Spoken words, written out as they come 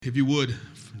If you would,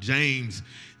 James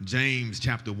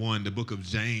chapter 1, the book of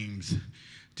James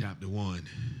chapter 1.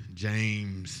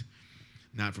 James,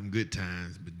 not from good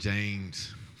times, but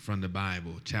James from the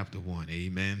Bible, chapter 1.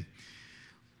 Amen.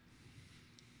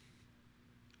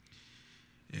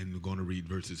 And we're going to read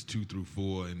verses 2 through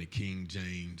 4 in the King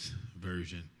James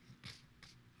Version.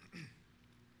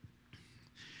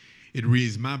 It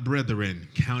reads, "My brethren,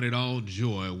 count it all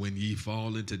joy when ye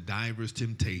fall into divers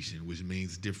temptation," which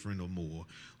means different or more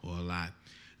or a lot,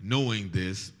 "knowing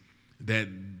this, that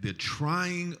the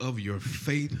trying of your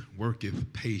faith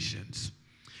worketh patience.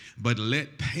 But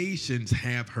let patience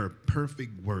have her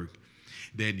perfect work,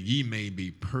 that ye may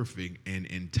be perfect and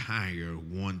entire,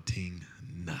 wanting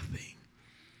nothing."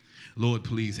 Lord,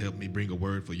 please help me bring a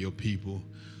word for your people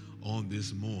on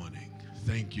this morning.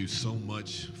 Thank you so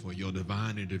much for your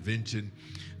divine intervention.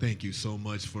 Thank you so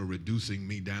much for reducing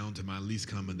me down to my least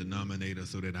common denominator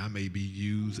so that I may be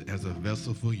used as a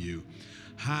vessel for you.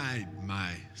 Hide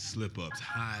my slip-ups,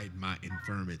 hide my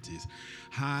infirmities,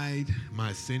 hide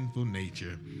my sinful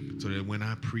nature so that when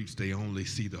I preach, they only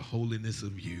see the holiness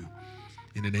of you.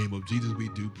 In the name of Jesus, we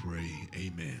do pray.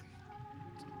 Amen.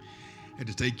 And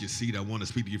to take your seat, I want to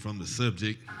speak to you from the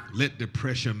subject, let the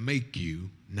pressure make you,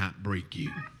 not break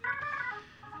you.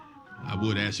 I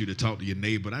would ask you to talk to your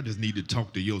neighbor, but I just need to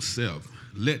talk to yourself.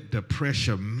 Let the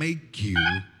pressure make you,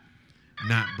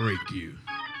 not break you.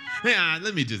 Now,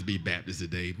 let me just be Baptist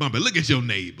today. Bumpy, look at your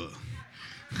neighbor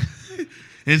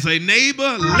and say,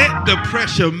 neighbor, let the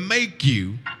pressure make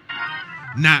you,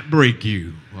 not break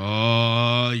you.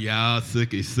 Oh, y'all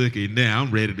sucky now.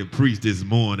 I'm ready to preach this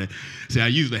morning. See, I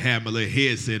usually have my little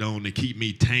headset on to keep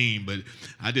me tame, but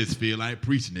I just feel like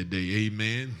preaching today.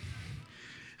 Amen.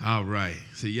 All right.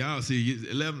 See, y'all see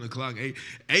 11 o'clock,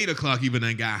 8 o'clock even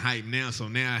done got hyped now, so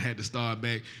now I had to start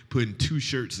back putting two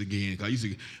shirts again. 'Cause I used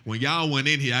to, when y'all went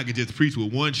in here, I could just preach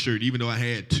with one shirt, even though I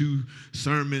had two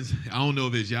sermons. I don't know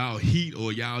if it's y'all heat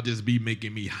or y'all just be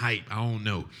making me hype. I don't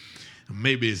know.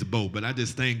 Maybe it's both, but I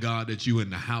just thank God that you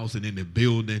in the house and in the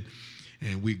building,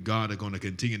 and God are going to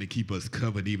continue to keep us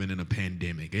covered even in a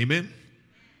pandemic. Amen?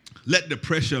 Let the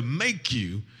pressure make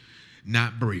you,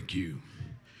 not break you.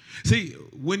 See,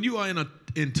 when you are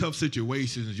in tough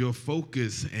situations, your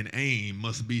focus and aim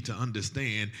must be to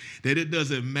understand that it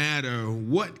doesn't matter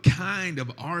what kind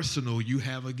of arsenal you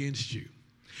have against you.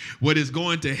 What is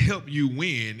going to help you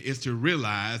win is to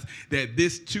realize that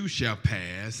this too shall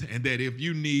pass, and that if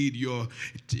you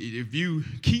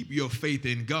keep your faith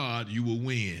in God, you will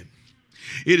win.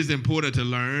 It is important to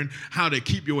learn how to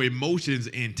keep your emotions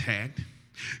intact.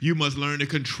 You must learn to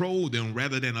control them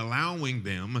rather than allowing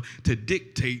them to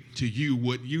dictate to you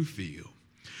what you feel.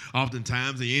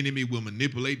 Oftentimes, the enemy will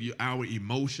manipulate our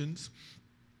emotions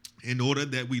in order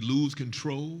that we lose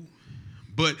control.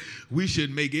 But we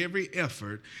should make every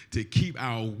effort to keep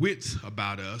our wits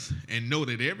about us and know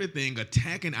that everything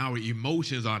attacking our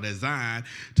emotions are designed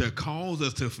to cause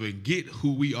us to forget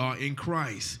who we are in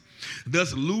Christ,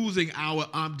 thus losing our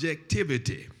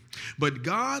objectivity. But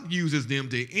God uses them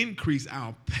to increase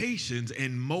our patience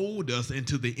and mold us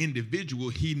into the individual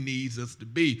he needs us to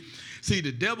be. See,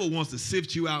 the devil wants to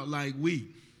sift you out like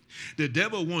wheat. The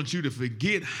devil wants you to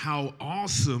forget how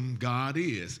awesome God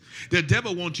is. The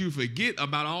devil wants you to forget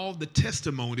about all the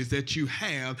testimonies that you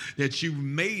have, that you've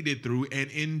made it through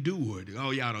and endured.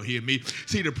 Oh, y'all don't hear me.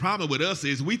 See, the problem with us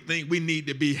is we think we need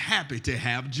to be happy to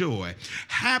have joy.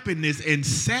 Happiness and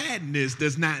sadness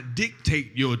does not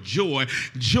dictate your joy.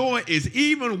 Joy is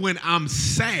even when I'm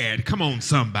sad. Come on,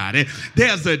 somebody.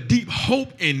 There's a deep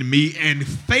hope in me and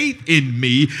faith in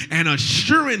me and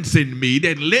assurance in me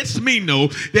that lets me know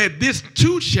that this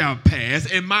too shall pass,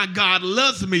 and my God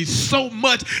loves me so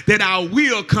much that I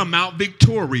will come out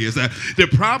victorious. The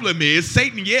problem is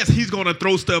Satan, yes, he's going to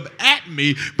throw stuff at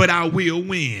me, but I will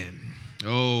win.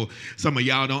 Oh, some of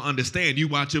y'all don't understand. You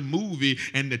watch a movie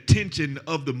and the tension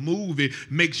of the movie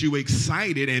makes you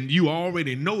excited and you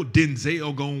already know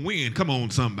Denzel gonna win. Come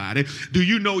on, somebody. Do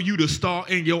you know you the star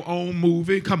in your own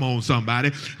movie? Come on,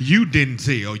 somebody. You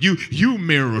Denzel. You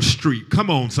Meryl Streep. Come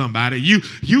on, somebody.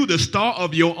 You the star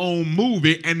of your own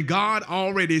movie, and God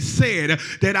already said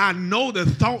that I know the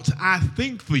thoughts I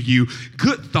think for you,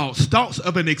 good thoughts, thoughts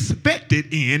of an expected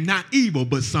end, not evil,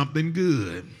 but something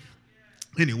good.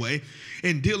 Anyway,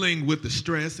 in dealing with the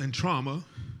stress and trauma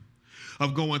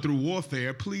of going through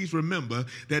warfare, please remember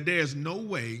that there's no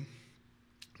way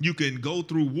you can go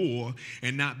through war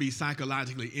and not be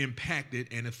psychologically impacted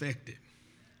and affected.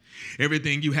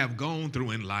 Everything you have gone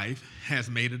through in life has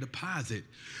made a deposit,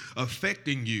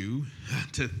 affecting you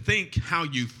to think how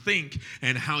you think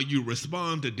and how you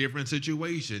respond to different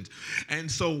situations. And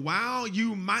so while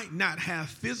you might not have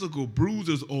physical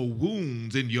bruises or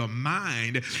wounds in your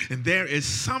mind, there is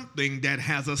something that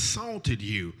has assaulted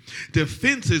you.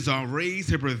 Defenses are raised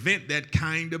to prevent that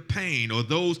kind of pain or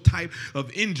those type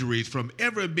of injuries from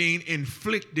ever being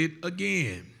inflicted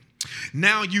again.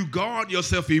 Now you guard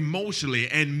yourself emotionally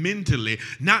and mentally,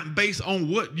 not based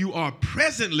on what you are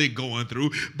presently going through,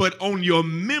 but on your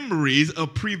memories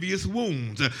of previous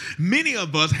wounds. Many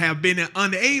of us have been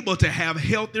unable to have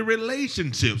healthy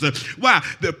relationships. Why?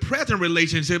 The present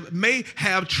relationship may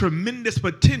have tremendous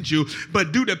potential,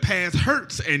 but due to past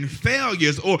hurts and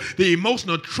failures or the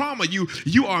emotional trauma,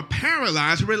 you are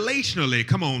paralyzed relationally.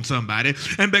 Come on, somebody.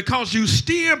 And because you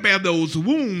still bear those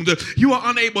wounds, you are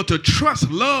unable to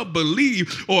trust, love,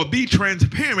 believe, or be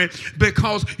transparent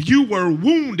because you were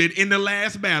wounded in the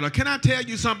last battle. Can I tell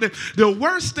you something? The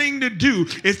worst thing to do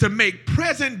is to make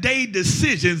present day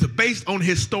decisions based on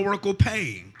historical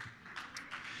pain.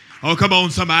 Oh, come on,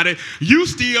 somebody. You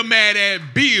still mad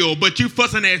at Bill, but you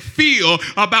fussing at Phil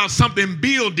about something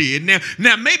Bill did.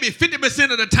 Now maybe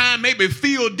 50% of the time, maybe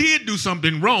Phil did do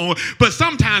something wrong, but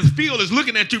sometimes Phil is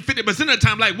looking at you 50% of the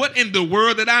time like, what in the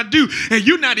world did I do? And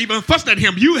you're not even fussing at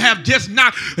him. You have just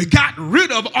not got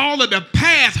rid of all of the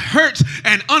past hurts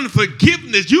and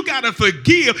unforgiveness. You got to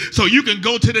forgive so you can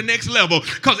go to the next level,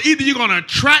 because either you're going to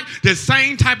attract the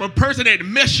same type of person that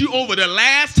messed you over the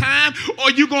last time, or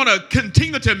you're going to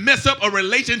continue to mess up a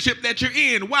relationship that you're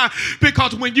in. Why?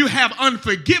 Because when you have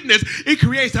unforgiveness, it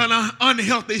creates an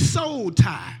unhealthy soul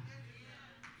tie.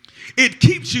 It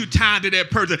keeps you tied to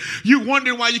that person. You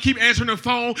wonder why you keep answering the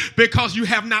phone, because you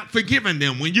have not forgiven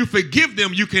them. When you forgive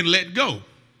them, you can let go.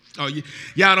 Oh,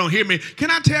 y'all don't hear me.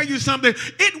 Can I tell you something?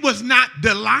 It was not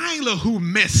Delilah who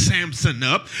messed Samson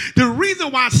up. The reason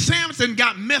why Samson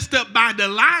got messed up by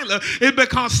Delilah is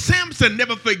because Samson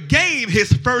never forgave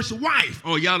his first wife.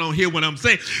 Oh, y'all don't hear what I'm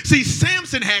saying. See,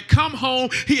 Samson had come home.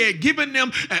 He had given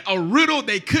them a riddle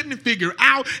they couldn't figure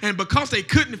out. And because they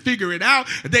couldn't figure it out,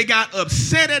 they got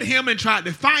upset at him and tried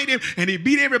to fight him. And he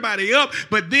beat everybody up.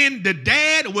 But then the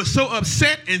dad was so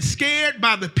upset and scared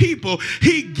by the people,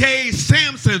 he gave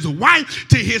Samson's wife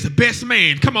to his best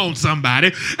man. Come on,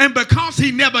 somebody. And because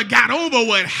he never got over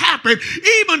what happened,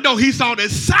 even though he saw the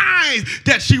signs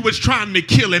that she was trying to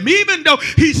kill him, even though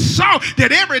he saw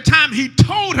that every time he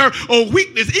told her a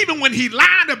weakness, even when he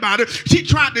lied about it, she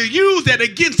tried to use that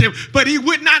against him, but he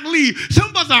would not leave. Some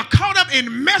of us are caught up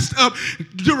and messed up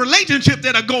the relationships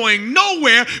that are going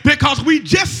nowhere because we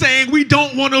just saying we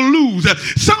don't want to lose.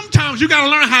 Sometimes you got to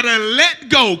learn how to let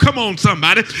go. Come on,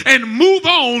 somebody, and move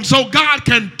on so God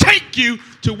can take you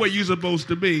to where you're supposed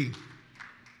to be.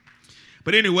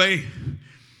 But anyway,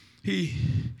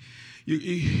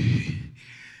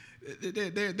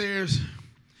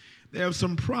 there's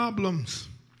some problems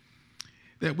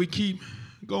that we keep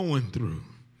going through.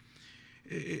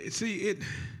 Let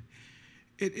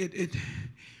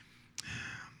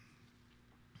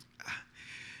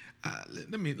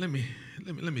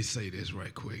me say this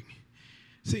right quick.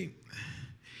 See,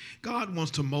 God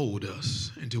wants to mold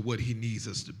us into what he needs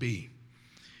us to be.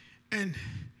 And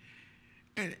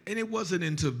it wasn't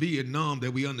until Vietnam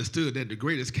that we understood that the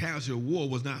greatest casualty of war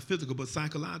was not physical but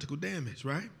psychological damage,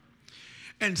 right?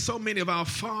 And so many of our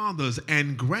fathers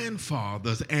and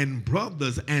grandfathers and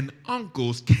brothers and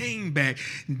uncles came back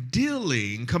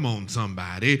dealing, come on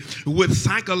somebody, with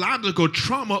psychological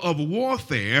trauma of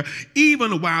warfare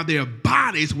even while their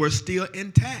bodies were still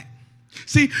intact.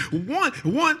 See,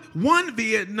 one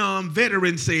Vietnam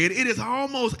veteran said, it is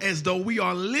almost as though we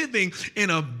are living in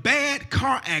a bad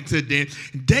car accident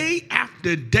day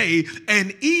after day,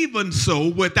 and even so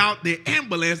without the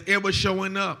ambulance ever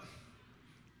showing up.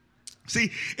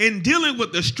 See, in dealing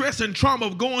with the stress and trauma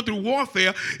of going through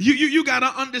warfare, you got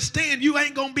to understand you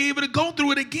ain't going to be able to go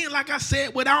through it again, like I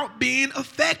said, without being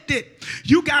affected.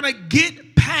 You got to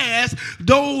get past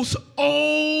those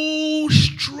old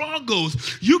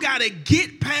struggles. You got to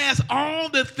get past all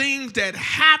the things that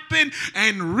happen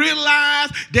and realize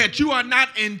that you are not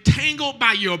entangled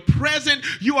by your present.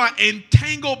 You are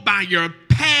entangled by your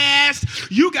past.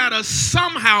 You got to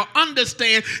somehow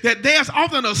understand that there's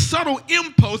often a subtle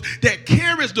impulse that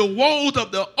carries the woes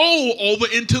of the old over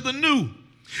into the new.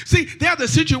 See, there's a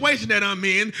situation that I'm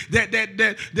in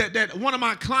that one of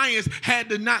my clients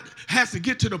has to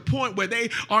get to the point where they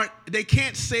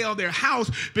can't sell their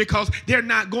house because they're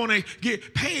not going to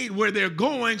get paid where they're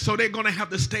going, so they're going to have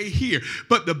to stay here.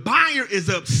 But the buyer is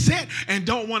upset and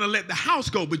don't want to let the house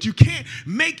go. But you can't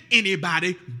make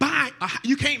anybody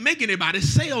you can't make anybody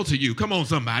sell to you. Come on,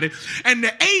 somebody. And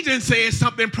the agent says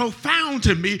something profound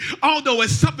to me, although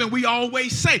it's something we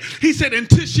always say. He said,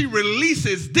 until she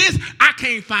releases this, I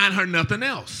can't find her nothing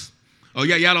else. Oh,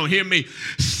 yeah, y'all don't hear me.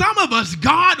 Some of us,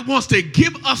 God wants to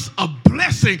give us a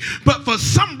blessing, but for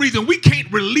some reason we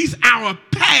can't release our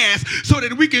past so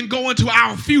that we can go into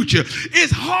our future.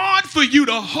 It's hard for you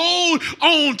to hold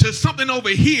on to something over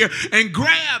here and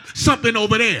grab something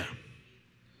over there.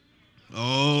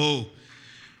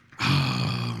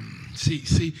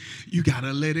 See, you got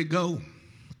to let it go.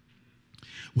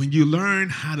 When you learn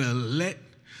how to let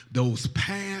those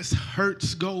past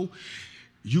hurts go,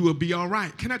 you will be all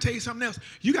right. Can I tell you something else?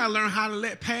 You got to learn how to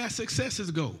let past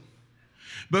successes go.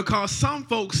 Because some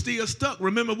folks still stuck.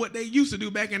 Remember what they used to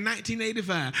do back in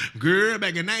 1985. Girl,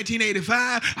 back in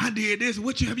 1985, I did this.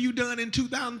 What have you done in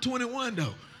 2021,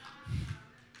 though?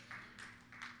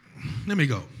 Let me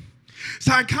go.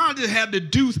 Psychologists have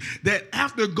deduced that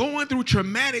after going through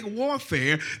traumatic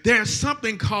warfare, there's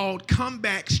something called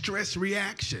comeback stress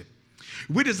reaction,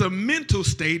 which is a mental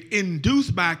state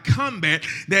induced by combat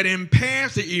that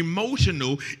impairs the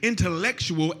emotional,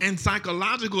 intellectual, and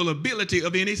psychological ability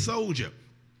of any soldier.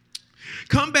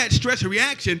 Combat stress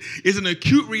reaction is an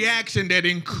acute reaction that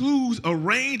includes a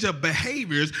range of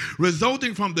behaviors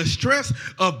resulting from the stress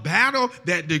of battle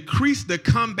that decrease the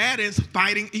combatant's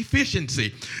fighting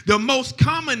efficiency. The most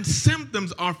common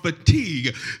symptoms are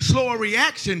fatigue, slower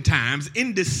reaction times,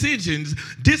 indecisions,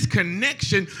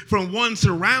 disconnection from one's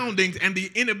surroundings, and the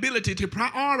inability to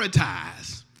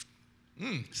prioritize.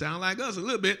 Sound like us a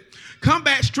little bit.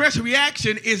 Combat stress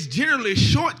reaction is generally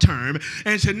short-term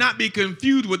and should not be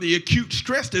confused with the acute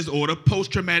stress disorder,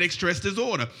 post-traumatic stress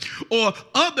disorder, or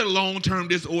other long-term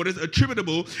disorders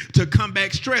attributable to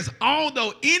combat stress,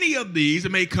 although any of these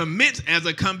may commence as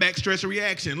a combat stress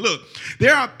reaction. Look,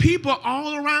 there are people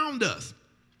all around us,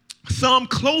 some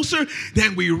closer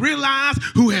than we realize,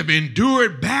 who have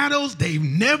endured battles they've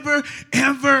never,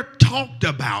 ever talked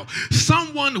about.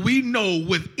 Someone we know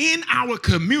within our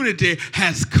community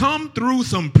has come through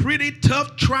some pretty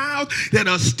tough trials that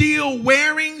are still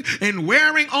wearing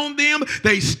on them.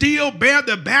 They still bear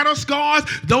the battle scars.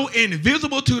 Though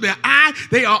invisible to the eye,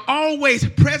 they are always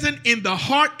present in the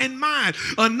heart and mind.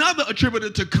 Another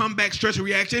attributed to comeback stress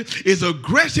reaction is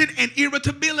aggression and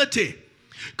irritability.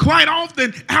 Quite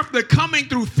often, after coming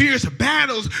through fierce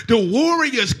battles, the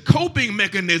warrior's coping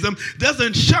mechanism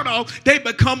doesn't shut off. They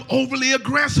become overly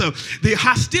aggressive. The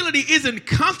hostility isn't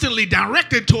constantly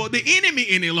directed toward the enemy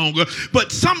any longer,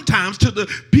 but sometimes to the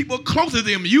people closest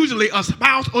to them, usually a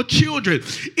spouse or children.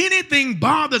 Anything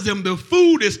bothers them. The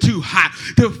food is too hot.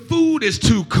 The food is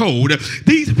too cold.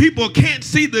 These people can't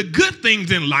see the good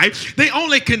things in life. They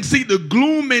only can see the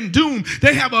gloom and doom.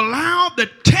 They have allowed the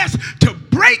test to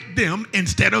break them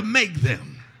instead of make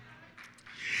them.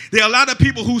 There are a lot of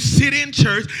people who sit in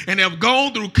church and have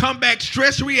gone through comeback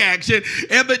stress reaction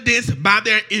evidenced by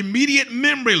their immediate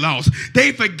memory loss.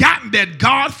 They've forgotten that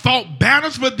God fought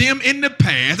battles for them in the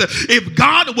past. If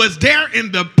God was there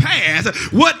in the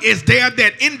past, what is there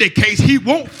that indicates he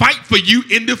won't fight for you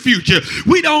in the future?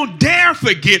 We don't dare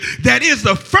forget that is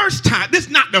the first time. This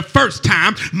is not the first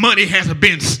time money has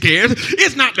been scarce.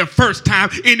 It's not the first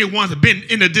time anyone's been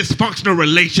in a dysfunctional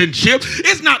relationship.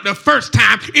 It's not the first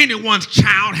time anyone's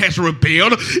child has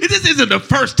rebelled. This isn't the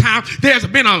first time there's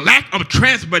been a lack of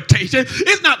transportation.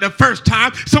 It's not the first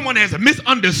time someone has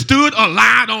misunderstood or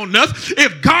lied on us.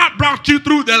 If God brought you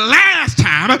through the last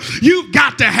time, you've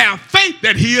got to have faith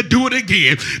that he'll do it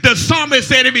again. The psalmist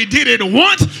said if he did it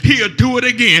once, he'll do it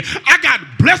again. I got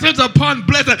blessings upon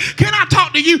blessings. Can I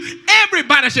talk to you?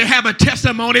 Everybody should have a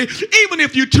testimony, even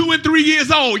if you're 2 and 3 years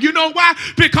old. You know why?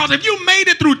 Because if you made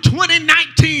it through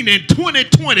 2019 and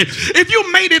 2020, if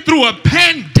you made it through a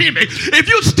pandemic, if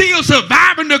you're still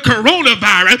surviving the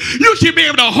coronavirus, you should be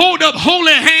able to hold up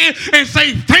holy hand and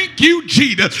say, thank you,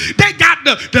 Jesus. They got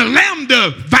the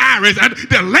lambda virus, and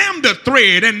the lambda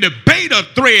thread, and the beta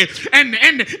thread,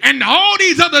 and all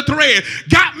these other threads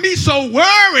got me so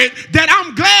worried that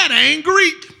I'm glad I ain't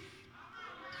Greek.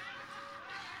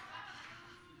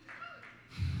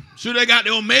 Sure, they got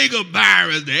the omega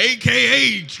virus, the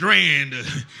AKA strand.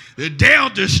 the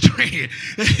Delta strain.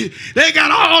 They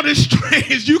got all the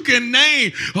strains you can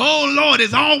name. Oh, Lord,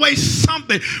 there's always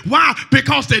something. Why?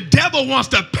 Because the devil wants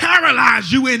to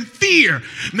paralyze you in fear.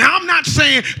 Now, I'm not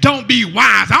saying don't be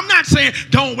wise. I'm not saying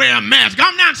don't wear a mask.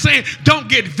 I'm not saying don't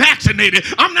get vaccinated.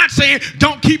 I'm not saying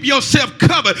don't keep yourself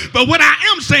covered. But what I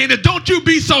am saying is don't you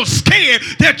be so scared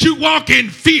that you walk in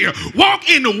fear. Walk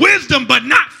in wisdom, but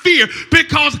not fear.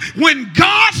 Because when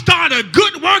God starts a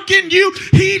good work in you,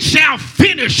 he shall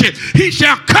finish it. He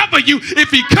shall cover you. If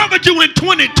he covered you in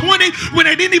 2020 when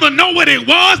they didn't even know what it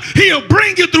was, he'll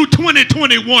bring you through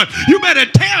 2021. You better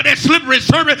tell that slippery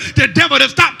serpent, the devil, to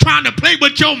stop trying to play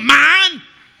with your mind.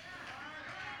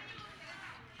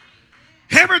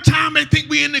 Every time they think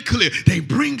we're in the clear, they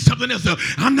bring something else up.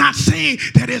 I'm not saying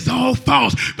that it's all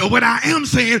false, but what I am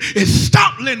saying is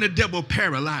stop letting the devil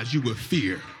paralyze you with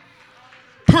fear.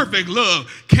 Perfect love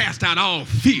casts out all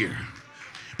fear.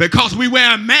 Because we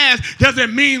wear a mask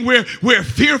doesn't mean we're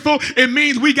fearful. It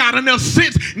means we got enough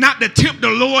sense not to tempt the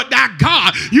Lord thy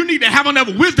God. You need to have enough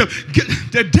wisdom.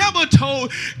 The devil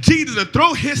told Jesus to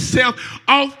throw himself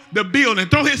off the building,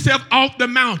 throw himself off the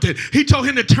mountain. He told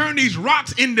him to turn these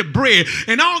rocks into bread.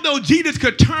 And although Jesus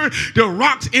could turn the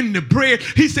rocks into bread,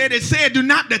 it said, do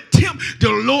not tempt the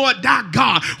Lord thy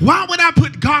God. Why would I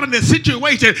put God in a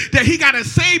situation that he got to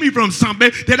save me from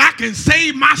something that I can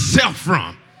save myself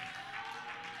from?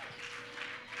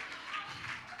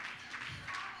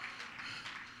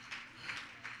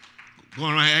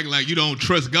 Going around acting like you don't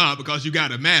trust God because you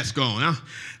got a mask on.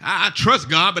 I trust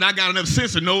God, but I got enough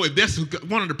sense to know if that's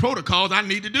one of the protocols, I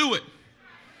need to do it.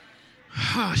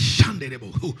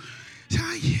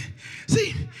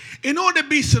 See, in order to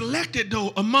be selected,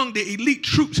 though, among the elite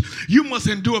troops, you must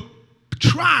endure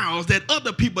trials that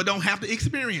other people don't have to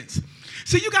experience.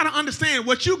 See, you got to understand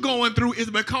what you're going through is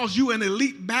because you're an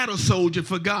elite battle soldier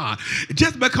for God.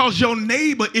 Just because your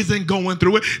neighbor isn't going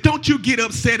through it, don't you get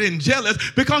upset and jealous,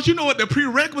 because you know what the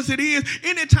prerequisite is?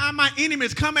 Anytime my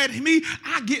enemies come at me,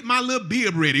 I get my little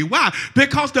bib ready. Why?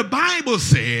 Because the Bible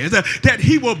says that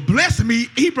he will bless me.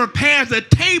 He prepares a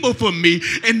table for me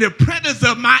in the presence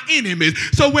of my enemies.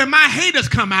 So when my haters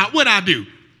come out, what I do?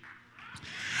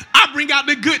 I bring out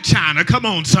the good china. Come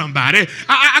on, somebody.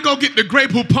 I go get the Grey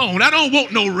Poupon. I don't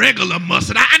want no regular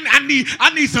mustard. I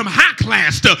need some high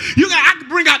class stuff. I can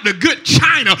bring out the good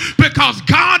china because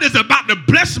God is about to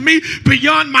bless me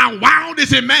beyond my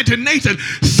wildest imagination.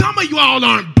 Some of you all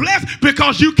aren't blessed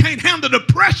because you can't handle the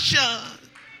pressure.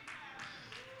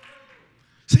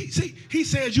 See, he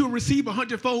says you'll receive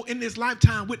 100-fold in this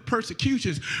lifetime with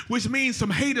persecutions, which means some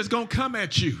haters gonna come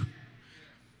at you.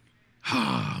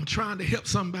 I'm trying to help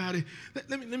somebody.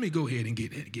 Let me go ahead and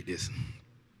get this.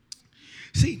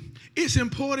 See, it's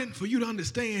important for you to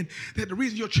understand that the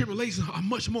reason your tribulations are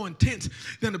much more intense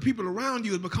than the people around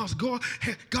you is because God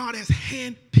has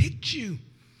handpicked you.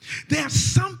 There's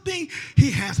something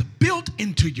he has built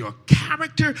into your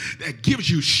character that gives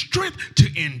you strength to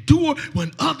endure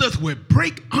when others will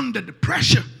break under the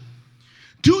pressure.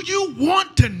 Do you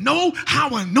want to know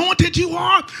how anointed you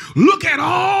are? Look at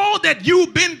all that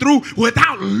you've been through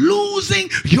without losing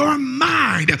your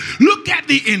mind. Look at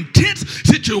the intense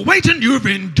situation you've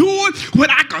endured with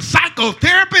like a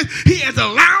psychotherapist. He has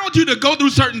allowed you to go through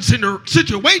certain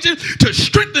situations to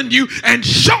strengthen you and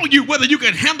show you whether you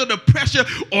can handle the pressure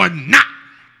or not.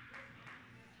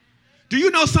 Do you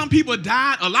know some people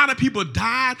died? A lot of people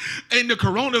died in the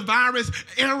coronavirus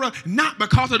era, not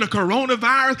because of the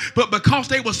coronavirus, but because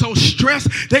they were so stressed,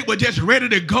 they were just ready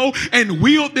to go and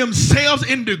wheel themselves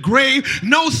in the grave.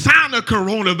 No sign of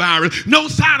coronavirus, no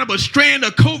sign of a strand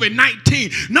of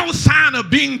COVID-19, no sign of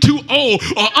being too old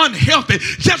or unhealthy.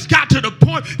 Just got to the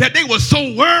point that they were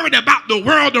so worried about the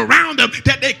world around them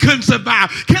that they couldn't survive.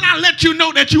 Can I let you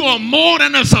know that you are more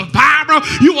than a survivor?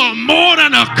 You are more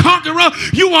than a conqueror.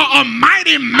 You are a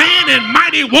mighty man and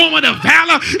mighty woman of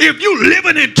valor. If you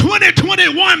living in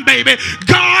 2021, baby,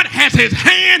 God has his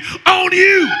hand on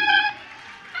you.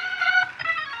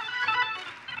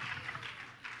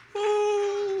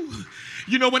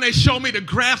 You know, when they show me the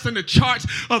graphs and the charts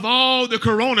of all the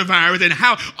coronavirus and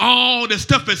how all the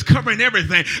stuff is covering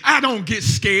everything, I don't get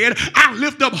scared. I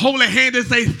lift up holy hands and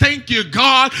say, thank you,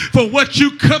 God, for what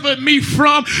you covered me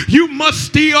from. You must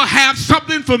still have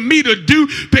something for me to do,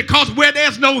 because where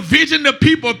there's no vision, the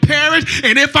people perish.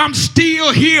 And if I'm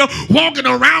still here walking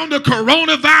around the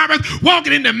coronavirus,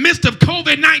 walking in the midst of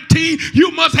COVID-19,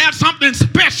 you must have something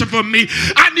special for me.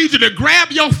 I need you to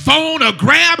grab your phone or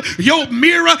grab your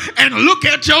mirror and look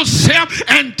at yourself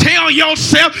and tell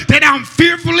yourself that I'm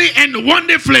fearfully and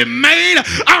wonderfully made.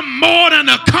 I'm more than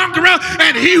a conqueror,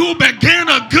 and he who began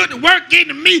a good work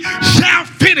in me shall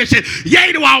finish it.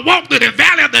 Yea, do I walk through the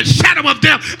valley of the shadow of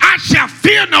death, I shall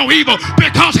fear no evil,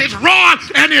 because his rod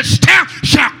and his staff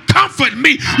shall comfort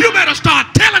me. You better start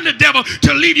telling the devil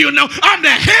to leave you alone. I'm the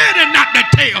head and not the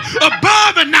tail,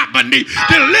 above and not beneath,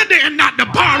 the lender and not the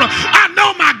borrower. I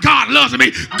know my God loves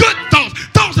me. Good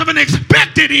thoughts of an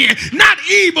expected end, not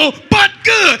evil but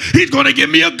good. He's going to give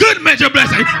me a good measure of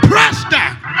blessing. Press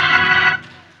down,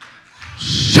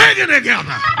 shake it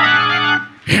together,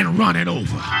 and run it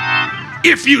over.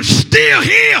 If you still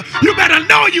here, you better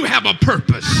know you have a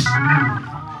purpose.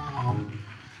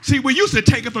 See, we used to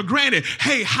take it for granted.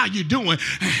 Hey, how you doing?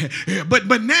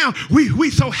 But now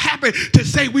we so happy to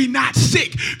say we not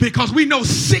sick, because we know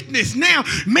sickness now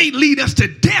may lead us to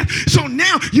death. So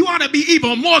now you ought to be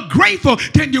even more grateful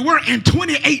than you were in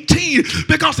 2018,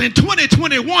 because in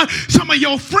 2021, some of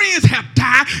your friends have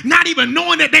died not even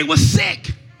knowing that they were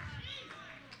sick.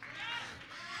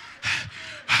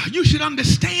 You should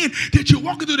understand that you're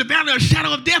walking through the valley of the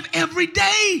shadow of death every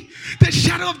day. The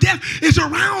shadow of death is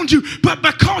around you, but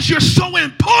because you're so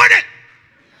important,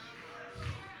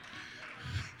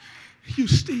 you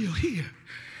still here.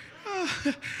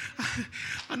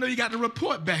 I know you got the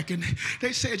report back and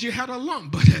they said you had a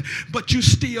lump, but you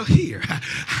still here.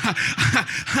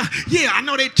 Yeah, I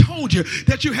know they told you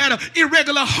that you had an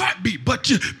irregular heartbeat, but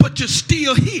you're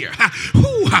still here.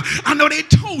 I know they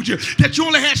told you that you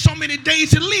only had so many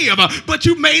days to live, but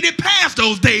you made it past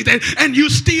those days and you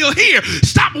still here.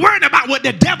 Stop worrying about what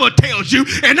the devil tells you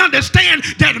and understand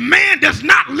that man does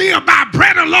not live by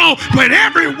bread alone, but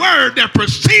every word that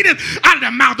proceeded out of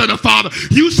the mouth of the Father.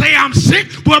 You say I'm sick,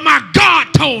 well, my God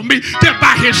told me that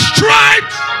by his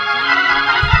stripes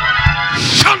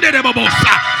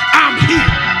I'm healed.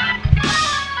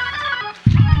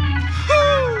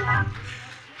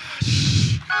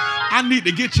 I need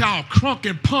to get y'all crunk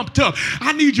and pumped up.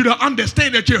 I need you to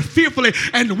understand that you're fearfully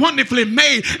and wonderfully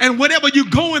made, and whatever you're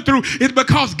going through is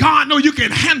because God knows you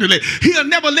can handle it. He'll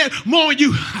never let more on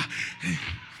you.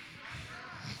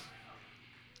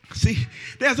 See,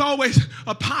 there's always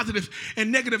a positive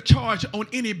and negative charge on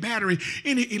any battery,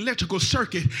 any electrical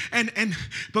circuit. And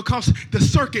because the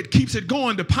circuit keeps it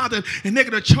going, the positive and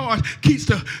negative charge keeps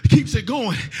it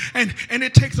going. And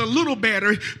it takes a little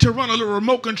battery to run a little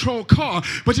remote control car,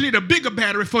 but you need a bigger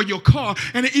battery for your car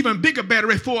and an even bigger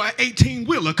battery for an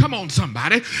 18-wheeler. Come on,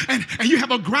 somebody. And you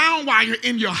have a ground wire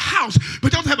in your house,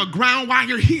 but don't have a ground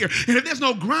wire here. And if there's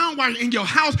no ground wire in your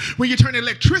house, when you turn the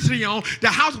electricity on, the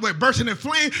house will burst into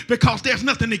flames because there's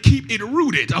nothing to keep it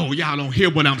rooted. Oh, y'all don't hear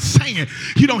what I'm saying.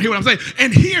 You don't hear what I'm saying.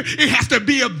 And here it has to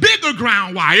be a bigger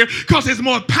ground wire because there's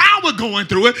more power going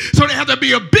through it. So there has to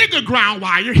be a bigger ground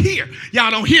wire here.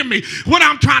 Y'all don't hear me. What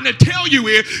I'm trying to tell you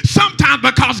is sometimes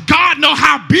because God knows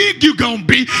how big you're going to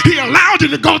be, he allows you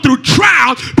to go through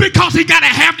trials because he got to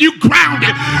have you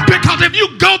grounded. Because if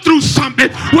you go through something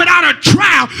without a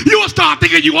trial, you will start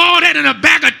thinking you all that in a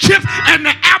bag of chips and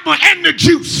the apple and the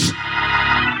juice.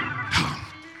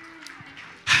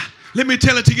 Let me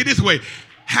tell it to you this way.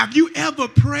 Have you ever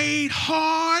prayed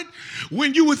hard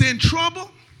when you was in trouble?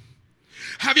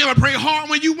 Have you ever prayed hard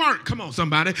when you weren't? Come on,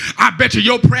 somebody. I bet you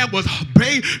your prayer was,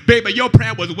 baby, your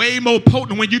prayer was way more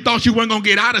potent when you thought you weren't going to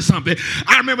get out of something.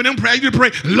 I remember them prayers. You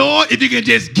pray, Lord, if you can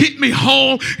just get me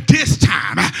home this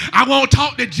time. I won't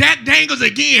talk to Jack Daniels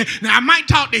again. Now, I might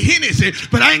talk to Hennessy,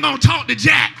 but I ain't going to talk to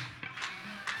Jack.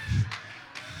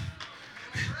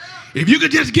 If you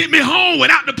could just get me home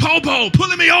without the po-po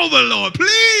pulling me over, Lord.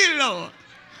 Please, Lord.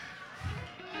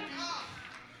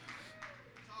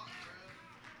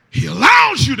 He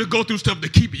allows you to go through stuff to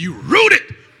keep you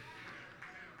rooted.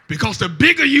 Because the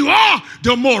bigger you are,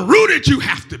 the more rooted you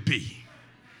have to be.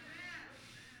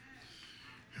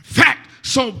 In fact,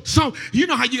 so you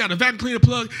know how you got a vacuum cleaner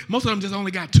plug? Most of them just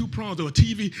only got 2 prongs, or a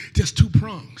TV, just 2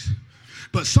 prongs.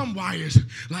 But some wires,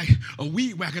 like a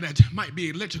weed whacker that might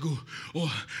be electrical or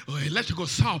electrical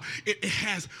saw, it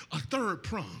has a 3rd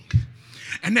prong.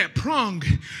 And that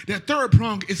third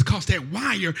prong is because that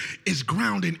wire is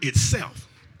grounding itself.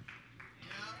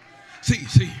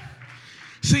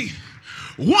 See,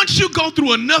 once you go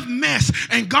through enough mess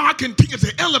and God continues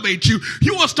to elevate you,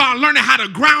 you will start learning how to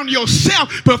ground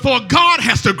yourself before God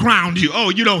has to ground you.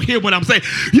 Oh, you don't hear what I'm saying.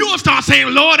 You will start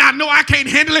saying, Lord, I know I can't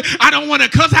handle it. I don't want to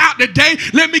cuss out today.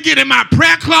 Let me get in my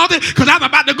prayer closet because I'm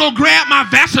about to go grab my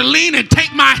Vaseline and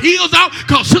take my heels off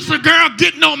because sister girl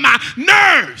getting on my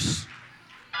nerves.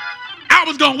 I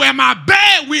was going to wear my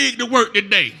bad wig to work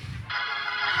today.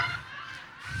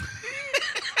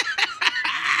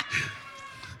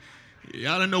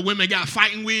 Y'all don't know women got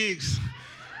fighting wigs.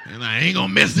 And I ain't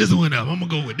gonna mess this one up. I'm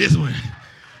gonna go with this one.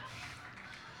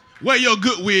 Wear your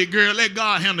good wig, girl. Let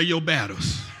God handle your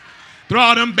battles. Throw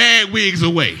all them bad wigs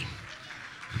away.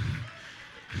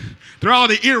 Throw all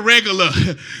the irregular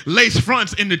lace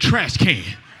fronts in the trash can.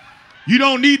 You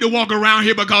don't need to walk around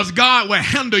here because God will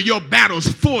handle your battles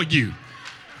for you.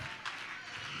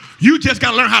 You just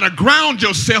got to learn how to ground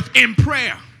yourself in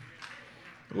prayer.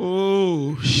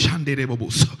 Oh,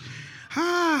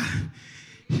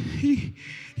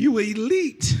 you were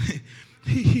elite.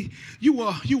 You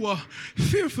were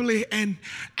fearfully and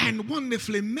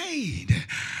wonderfully made.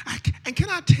 And can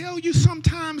I tell you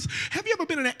sometimes, have you ever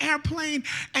been in an airplane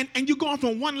and you're going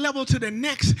from one level to the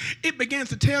next? It begins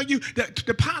to tell you that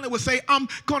the pilot would say, I'm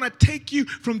going to take you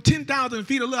from 10,000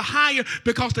 feet a little higher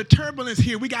because the turbulence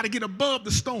here, we got to get above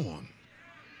the storm.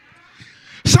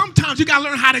 Sometimes you got to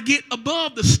learn how to get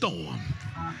above the storm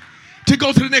to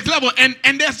go to the next level. And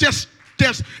there's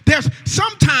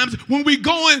sometimes when we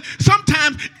going,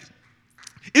 sometimes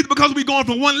it's because we're going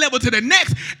from one level to the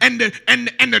next, and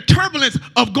the turbulence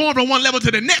of going from one level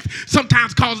to the next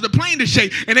sometimes causes the plane to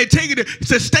shake, and they tell you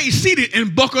to stay seated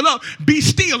and buckle up, be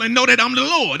still, and know that I'm the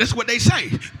Lord. That's what they say.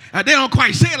 They don't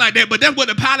quite say it like that, but that's what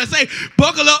the pilot say.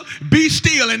 Buckle up, be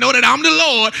still, and know that I'm the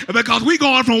Lord, because we're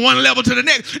going from one level to the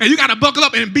next, and you got to buckle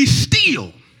up and be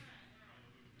still.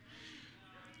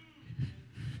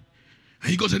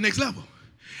 And you go to the next level.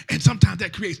 And sometimes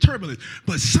that creates turbulence.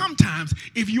 But sometimes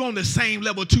if you're on the same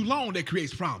level too long, that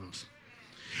creates problems.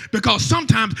 Because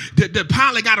sometimes the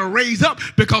pilot got to raise up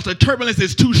because the turbulence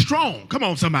is too strong. Come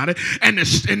on, somebody. And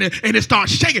it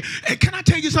starts shaking. And can I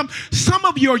tell you something? Some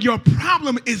of your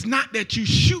problem is not that you're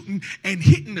shooting and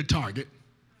hitting the target.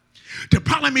 The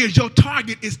problem is your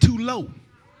target is too low.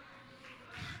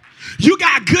 You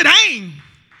got good aim,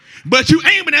 but you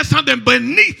aiming at something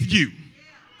beneath you.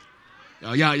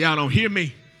 Y'all don't hear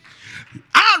me.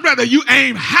 I'd rather you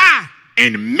aim high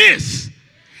and miss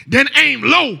than aim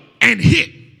low and hit.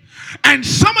 And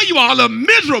some of you all are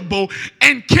miserable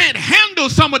and can't handle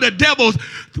some of the devil's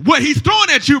what he's throwing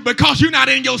at you because you're not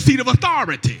in your seat of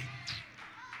authority.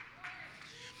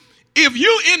 If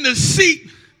you're in the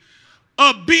seat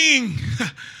of being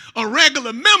a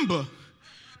regular member,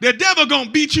 the devil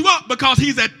gonna beat you up because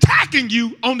he's attacking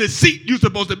you on the seat you're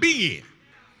supposed to be in.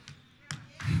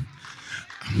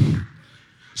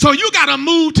 So you got to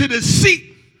move to the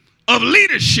seat of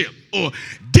leadership or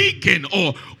deacon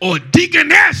or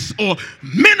deaconess or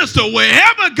minister,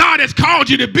 wherever God has called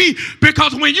you to be,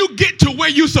 because when you get to where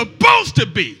you're supposed to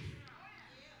be,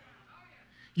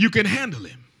 you can handle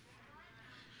him.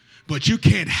 But you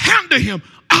can't handle him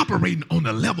operating on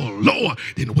a level lower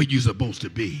than where you're supposed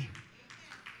to be.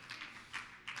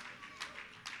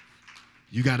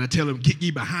 You got to tell him, get ye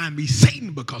behind me,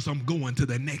 Satan, because I'm going to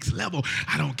the next level.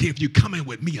 I don't care if you're coming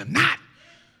with me or not.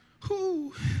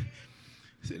 Who?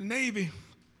 In the Navy,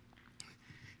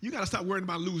 you got to stop worrying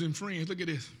about losing friends. Look at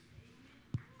this.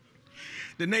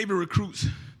 The Navy recruits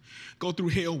go through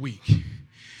Hell Week.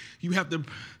 You have to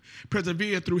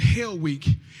persevere through Hell Week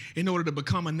in order to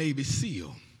become a Navy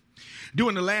SEAL.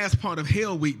 During the last part of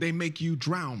Hell Week, they make you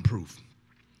drown-proof.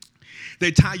 They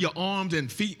tie your arms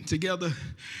and feet together.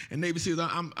 And Navy SEALs,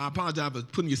 I apologize for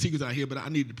putting your secrets out here, but I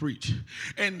need to preach.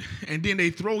 And then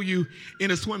they throw you in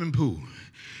a swimming pool.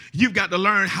 You've got to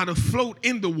learn how to float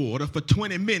in the water for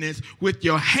 20 minutes with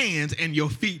your hands and your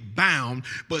feet bound,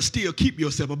 but still keep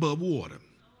yourself above water.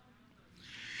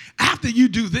 After you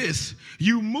do this,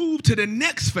 you move to the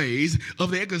next phase of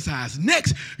the exercise.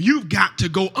 Next, you've got to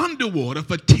go underwater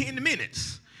for 10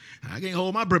 minutes. I can't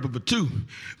hold my breath for 2.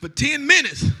 For 10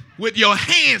 minutes with your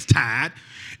hands tied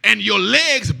and your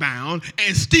legs bound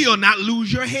and still not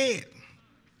lose your head.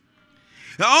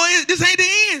 Oh, this ain't the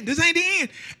end. This ain't the end.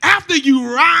 After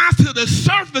you rise to the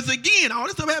surface again, all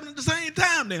this stuff happening at the same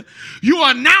time now. You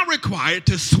are now required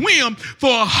to swim for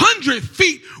 100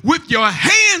 feet with your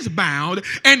hands bound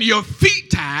and your feet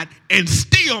tied and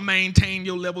still maintain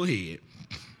your level head.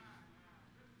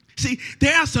 See,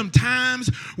 there are some times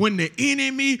when the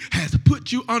enemy has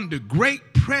put you under great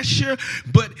pressure,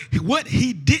 but what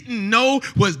he didn't know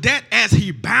was that as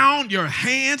he bound your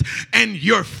hands and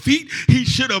your feet, he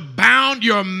should have bound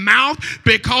your mouth,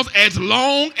 because as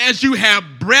long as you have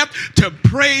breath to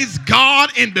praise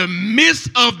God in the midst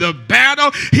of the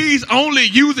battle, he's only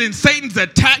using Satan's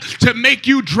attack to make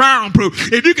you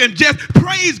drown-proof. If you can just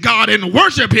praise God and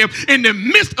worship him in the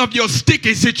midst of your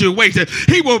sticky situation,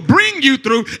 he will bring you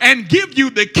through and give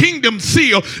you the kingdom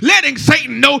seal, letting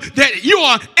Satan know that you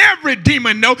are, every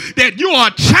demon know that you are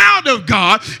a child of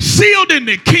God, sealed in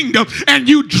the kingdom, and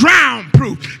you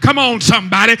drown-proof. Come on,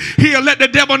 somebody. He'll let the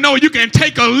devil know you can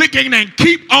take a licking and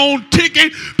keep on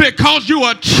ticking because you are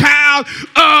a child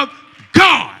of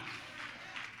God.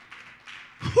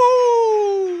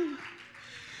 Whoo.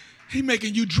 He's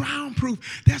making you drown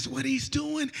proof. That's what he's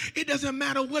doing. It doesn't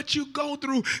matter what you go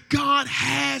through. God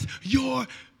has your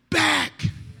back.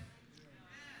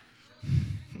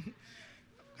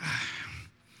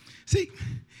 See,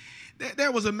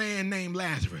 there was a man named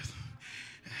Lazarus.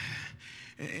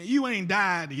 You ain't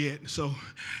died yet, so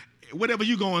whatever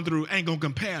you're going through ain't going to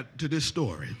compare to this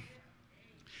story.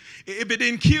 If it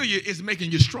didn't kill you, it's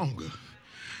making you stronger.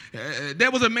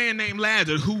 There was a man named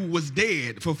Lazarus who was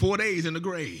dead for 4 days in the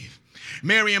grave.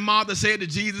 Mary and Martha said to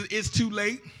Jesus, it's too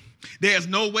late. There's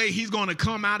no way he's going to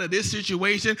come out of this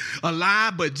situation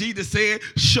alive. But Jesus said,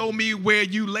 show me where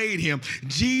you laid him.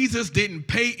 Jesus didn't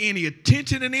pay any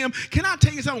attention to them. Can I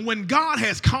tell you something? When God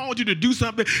has called you to do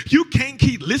something, you can't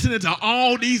keep listening to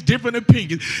all these different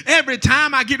opinions. Every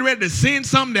time I get ready to send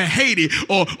something to Haiti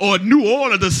or New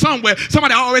Orleans or somewhere,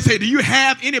 somebody always say, do you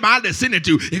have anybody to send it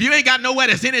to? If you ain't got nowhere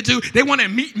to send it to, they want to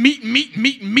meet.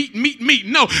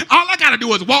 No, all I got to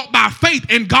do is walk by faith,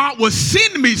 and God will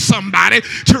send me somebody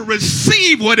to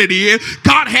receive what it is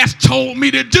God has told me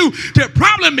to do. The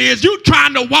problem is you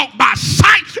trying to walk by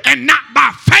sight and not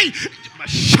by faith.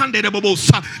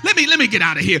 Let me get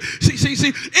out of here. See,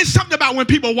 it's something about when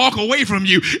people walk away from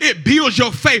you, it builds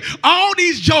your faith. All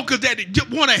these jokers that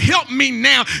want to help me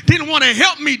now didn't want to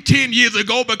help me 10 years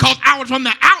ago because I was from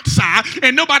the outside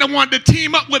and nobody wanted to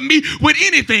team up with me with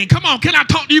anything. Come on, can I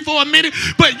talk to you for a minute?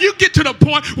 But you get to the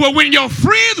point where when your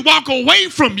friends walk away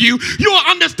from you, you'll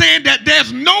understand that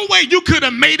there's no way you could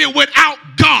have made it without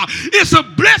God. It's a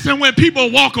blessing when people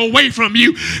walk away from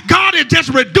you. God is just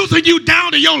reducing you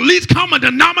down to your least common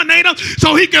denominator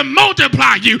so he can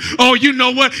multiply you. Oh, you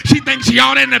know what? She thinks she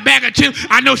all in the bag of chips.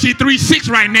 I know she's 3'6"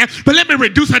 right now, but let me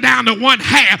reduce her down to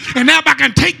 1/2. And now if I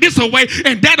can take this away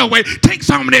and that away, take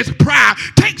some of this pride,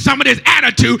 take some of this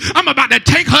attitude, I'm about to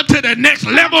take her to the next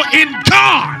level in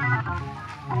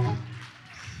God.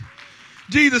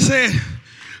 Jesus said,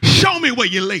 show me where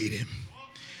you laid him.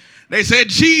 They said,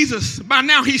 Jesus, by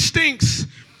now he stinks.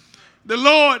 The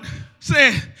Lord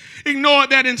said,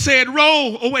 ignored that and said,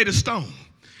 roll away the stone.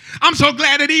 I'm so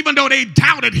glad that even though they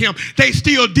doubted him, they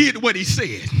still did what he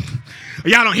said.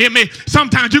 Y'all don't hear me?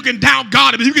 Sometimes you can doubt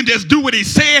God, but you can just do what he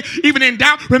said, even in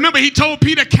doubt. Remember, he told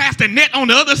Peter, cast a net on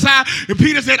the other side. And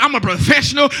Peter said, I'm a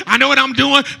professional. I know what I'm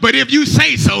doing. But if you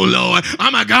say so, Lord,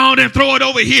 I'm going to go on and throw it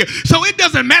over here. So it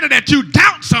doesn't matter that you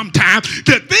doubt sometimes.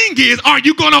 The thing is, are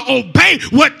you going to obey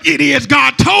what it is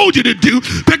God told you to do?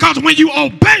 Because when you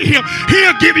obey him,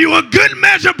 he'll give you a good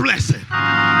measure blessing.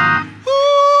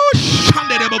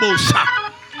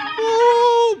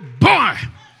 Ooh, boy.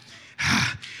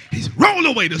 He's rolled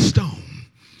away the stone.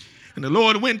 And the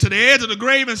Lord went to the edge of the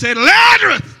grave and said,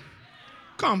 Lazarus,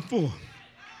 come forth.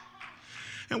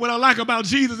 And what I like about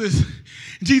Jesus is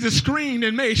Jesus screamed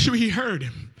and made sure he heard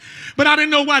him. But I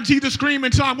didn't know why Jesus screamed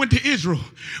until I went to Israel.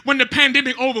 When the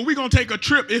pandemic over, we're going to take a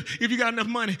trip, if you got enough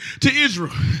money, to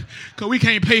Israel. Because we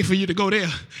can't pay for you to go there.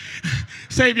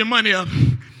 Save your money up.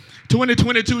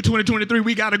 2022, 2023,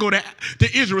 we got to go to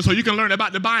Israel so you can learn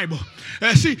about the Bible.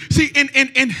 And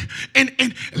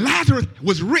Lazarus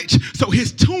was rich, so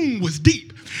his tomb was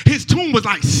deep. His tomb was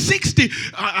like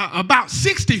about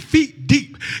 60 feet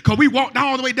deep, because we walked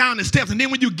all the way down the steps. And then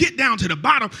when you get down to the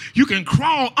bottom, you can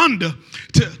crawl under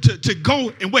to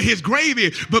go and where his grave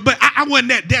is. But I wasn't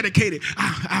that dedicated.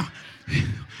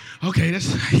 Okay,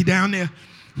 he down there.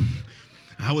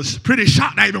 I was pretty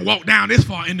shocked I even walked down this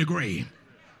far in the grave.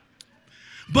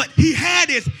 But he had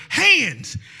his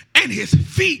hands and his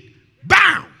feet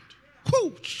bound.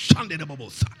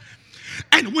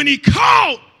 And when he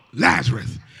called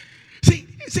Lazarus, see,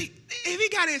 if he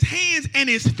got his hands and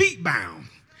his feet bound,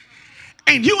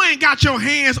 and you ain't got your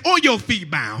hands or your feet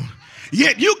bound,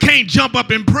 yet you can't jump up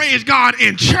and praise God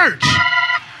in church.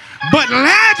 But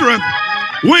Lazarus,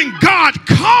 when God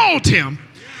called him,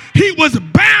 he was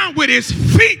bound with his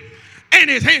feet and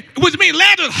his hands, which means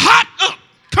Lazarus hopped up.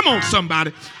 Come on,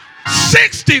 somebody.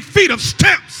 60 feet of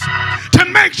steps to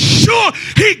make sure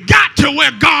he got to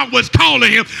where God was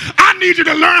calling him. I need you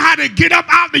to learn how to get up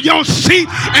out of your seat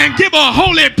and give a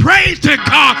holy praise to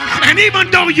God. And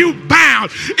even though you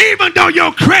bound, even though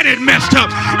your credit messed up,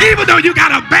 even though you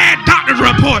got a bad doctor's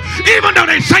report, even though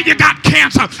they say you got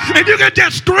cancer, and you can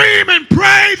just scream and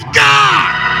praise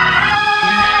God.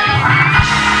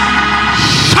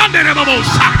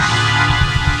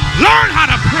 Learn how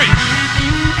to praise.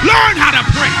 Learn how to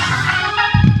praise.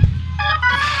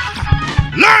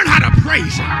 Learn how to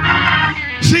praise him.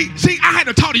 See, I had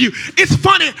to talk to you. It's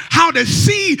funny how the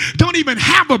seed don't even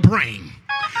have a brain.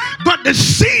 But the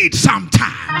seed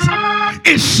sometimes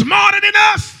is smarter than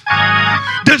us.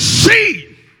 The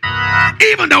seed,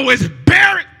 even though it's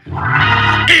buried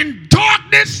in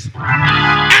darkness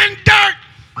and dirt,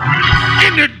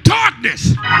 in the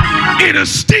darkness, it'll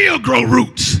still grow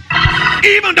roots.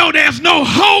 Even though there's no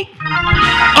hope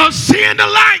of seeing the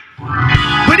light,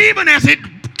 but even as it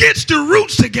gets the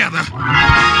roots together,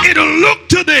 it'll look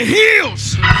to the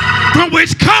hills from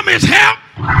which cometh help,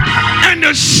 and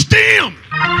the stem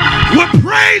will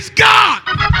praise God.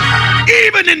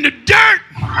 Even in the dirt,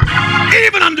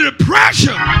 even under the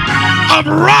pressure of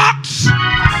rocks,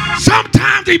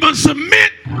 sometimes even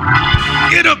cement,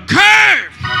 it'll curve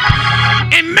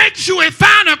and make sure it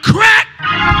find a crack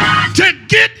to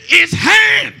get its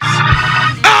hands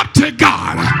up to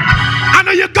God. I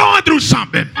know you're going through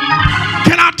something.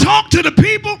 Can I talk to the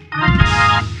people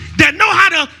that know how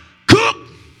to cook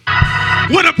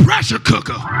with a pressure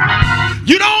cooker?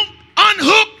 You don't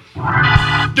unhook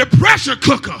the pressure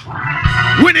cooker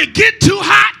when it get too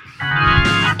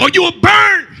hot, or you will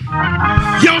burn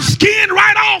your skin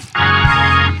right off.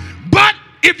 But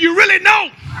if you really know,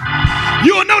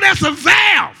 you'll know there's a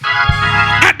valve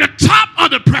at the top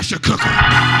of the pressure cooker,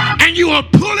 and you will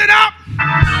pull it up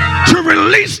to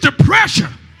release the pressure.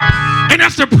 And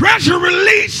as the pressure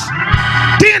release,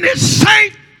 then it's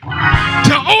safe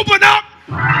to open up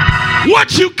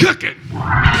what you cooking.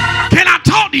 Can I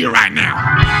talk to you right now?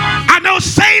 I know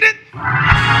Satan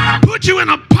put you in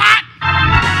a pot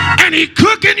and he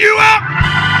cooking you up,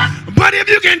 but if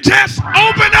you can just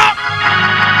open up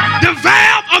the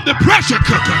valve of the pressure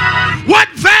cooker. What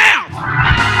valve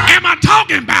am I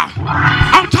talking about?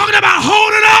 I'm talking about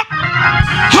holding up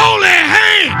holy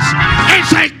hands and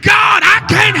say, God, I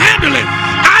can't handle it.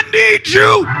 I need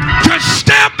you to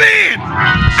step in.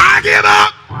 I give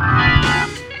up.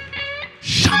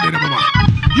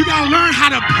 You got to learn how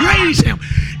to praise him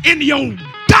in your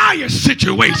dire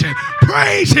situation.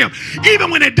 Praise him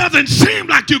even when it doesn't seem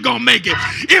like you're going to make it.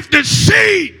 If the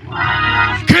seed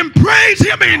can praise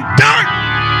him in dirt,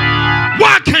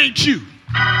 why can't you?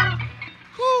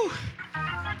 Whew.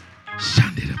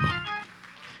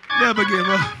 Never give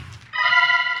up.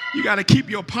 You got to keep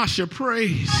your posture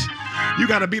praise. You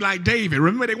got to be like David.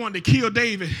 Remember, they wanted to kill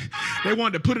David. They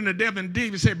wanted to put in the devil, and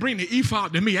David said, bring the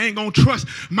ephod to me. I ain't going to trust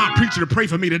my preacher to pray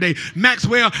for me today.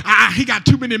 Maxwell, he got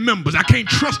too many members. I can't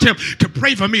trust him to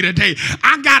pray for me today.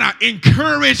 I got to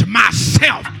encourage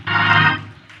myself.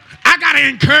 I got to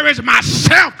encourage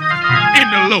myself in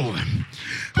the Lord.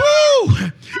 Woo!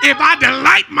 If I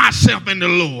delight myself in the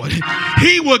Lord,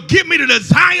 he will give me the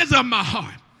desires of my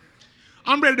heart.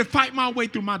 I'm ready to fight my way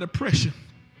through my depression.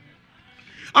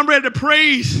 I'm ready to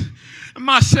praise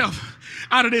myself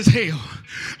out of this hell.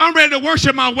 I'm ready to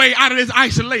worship my way out of this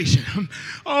isolation.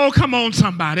 Oh, come on,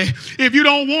 somebody. If you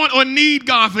don't want or need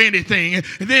God for anything,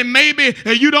 then maybe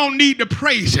you don't need to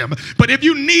praise him. But if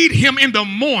you need him in the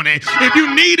morning, if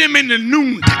you need him in the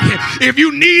noonday, if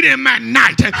you need him at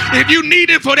night, if you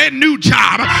need him for that new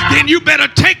job, then you better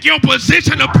take your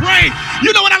position to pray.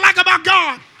 You know what I like about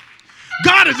God?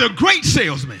 God is a great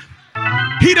salesman.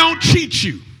 He don't cheat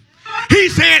you. He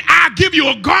said, I'll give you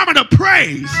a garment of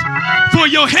praise for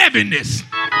your heaviness.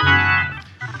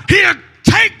 He'll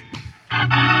take.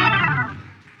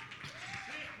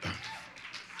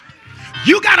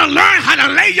 You got to learn how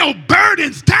to lay your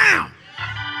burdens down.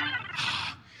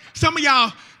 Some of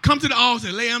y'all come to the altar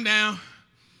and lay them down.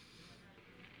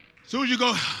 As soon as you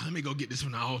go, let me go get this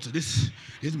from the altar. This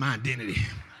is my identity.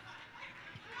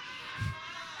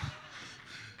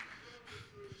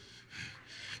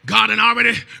 God had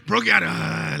already broke out.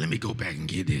 Let me go back and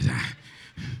get this.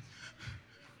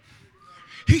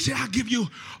 He said, I'll give you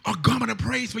a garment of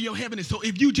praise for your heaviness. So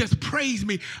if you just praise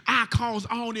me, I cause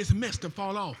all this mess to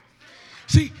fall off.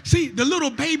 See, the little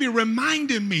baby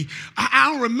reminded me. I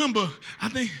don't remember.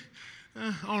 I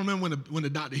don't remember when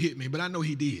the doctor hit me, but I know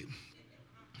he did.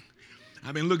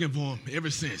 I've been looking for him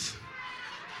ever since.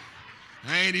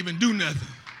 I ain't even do nothing,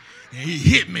 and he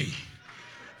hit me.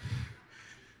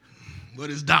 What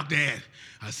is doctor at?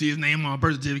 I see his name on my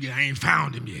birth certificate. I ain't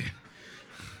found him yet.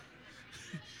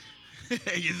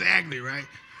 Exactly, right?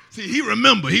 See, he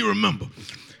remember. He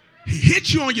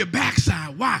hit you on your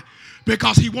backside. Why?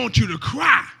 Because he wants you to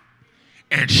cry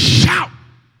and shout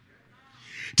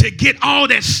to get all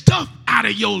that stuff out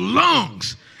of your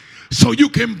lungs so you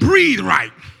can breathe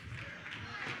right.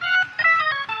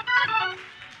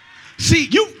 See,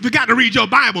 you got to read your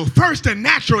Bible. First the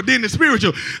natural, then the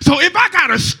spiritual. So if I got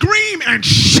to scream and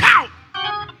shout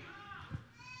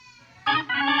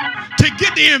to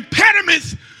get the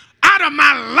impediments out of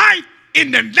my life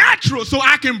in the natural so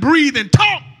I can breathe and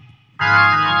talk,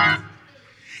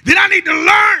 then I need to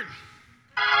learn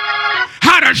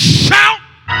how to shout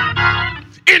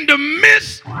in the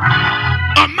midst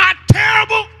of my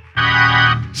terrible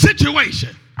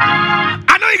situation.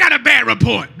 I know you got a bad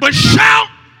report, but shout.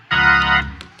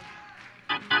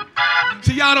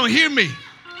 See, y'all don't hear me.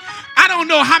 I don't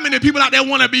know how many people out there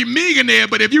want to be millionaire,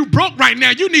 but if you broke right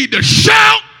now, you need to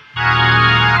shout.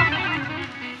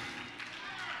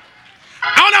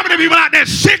 I don't know how many people out there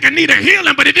sick and need a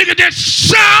healing, but if you could just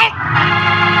shout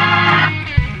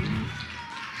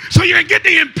so you can get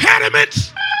the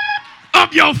impediments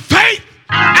of your faith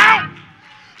out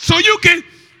so you can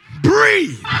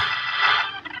breathe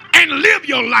and live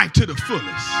your life to the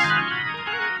fullest.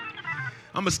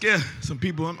 I'm going to scare some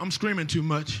people. I'm screaming too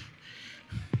much.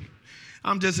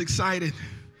 I'm just excited.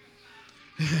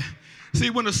 See,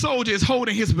 when a soldier is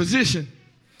holding his position,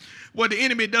 what the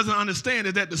enemy doesn't understand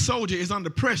is that the soldier is under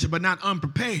pressure but not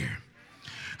unprepared.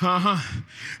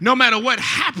 No matter what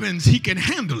happens, he can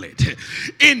handle it.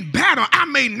 In battle, I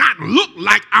may not look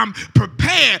like I'm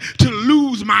prepared to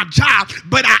lose my job,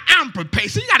 but I am prepared.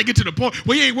 So you got to get to the point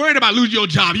where you ain't worried about losing your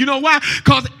job. You know why?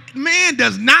 Because man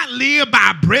does not live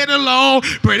by bread alone,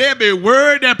 but every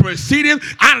word that proceedeth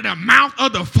out of the mouth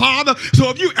of the Father. So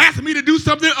if you ask me to do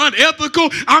something unethical,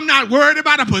 I'm not worried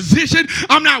about a position.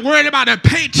 I'm not worried about a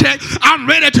paycheck. I'm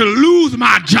ready to lose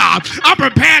my job. I'm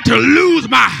prepared to lose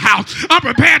my house. I'm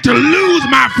prepared to lose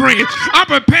my friends. I'm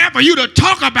prepared for you to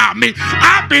talk about me.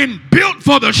 I've been built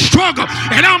for the struggle,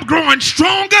 and I'm growing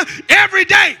stronger every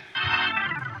day.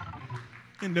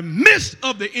 In the midst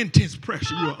of the intense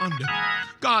pressure you are under,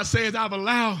 God says, I've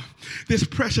allowed this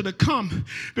pressure to come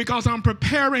because I'm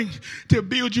preparing to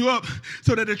build you up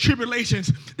so that the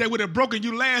tribulations that would have broken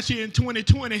you last year in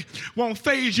 2020 won't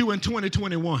phase you in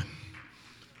 2021.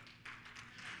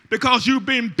 Because you've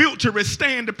been built to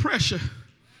withstand the pressure.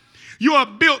 You are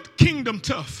built kingdom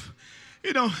tough.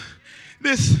 You know,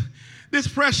 this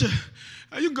pressure.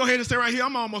 You can go ahead and stay right here.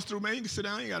 I'm almost through, man. You can sit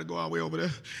down. You got to go all the way over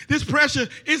there. This pressure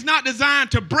is not designed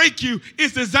to break you.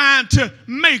 It's designed to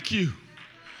make you.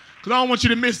 Because I don't want you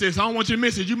to miss this. I don't want you to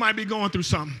miss it. You might be going through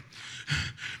something.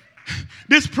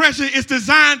 This pressure is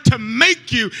designed to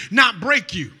make you, not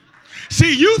break you.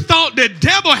 See, you thought the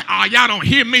devil, oh, y'all don't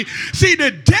hear me. See,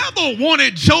 the devil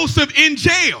wanted Joseph in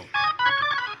jail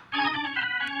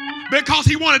because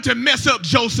he wanted to mess up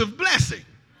Joseph's blessing.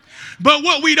 But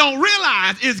what we don't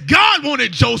realize is God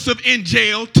wanted Joseph in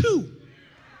jail too.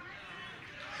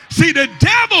 See, the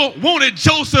devil wanted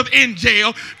Joseph in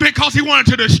jail because he wanted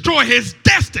to destroy his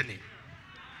destiny.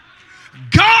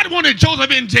 God wanted Joseph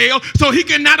in jail so he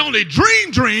can not only dream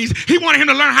dreams, he wanted him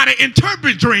to learn how to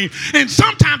interpret dreams. And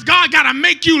sometimes God got to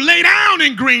make you lay down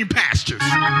in green pastures.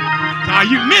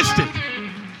 You missed it.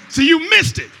 See, you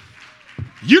missed it.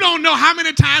 You don't know how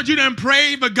many times you done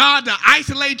prayed for God to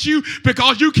isolate you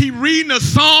because you keep reading a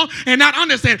song and not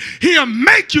understand. He'll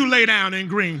make you lay down in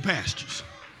green pastures.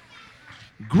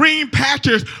 Green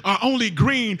pastures are only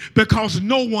green because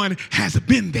no one has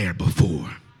been there before.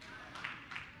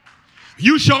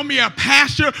 You show me a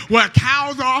pasture where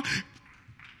cows are,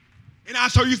 and I'll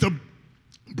show you some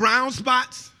brown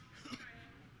spots,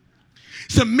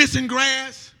 some missing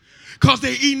grass, because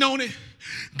they're eating on it.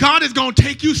 God is going to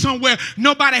take you somewhere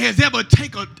nobody has ever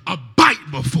taken a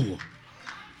bite before.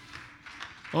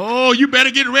 Oh, you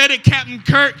better get ready, Captain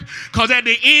Kirk, because at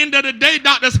the end of the day,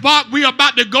 Dr. Spock, we are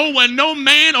about to go where no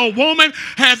man or woman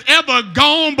has ever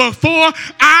gone before.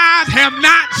 Eyes have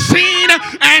not seen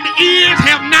and ears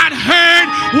have not heard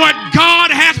what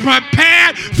God has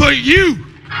prepared for you.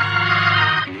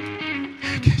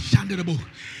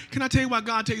 Can I tell you why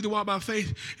God takes you to walk by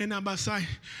faith and not by sight?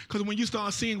 Because when you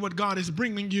start seeing what God is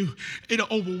bringing you, it'll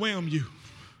overwhelm you.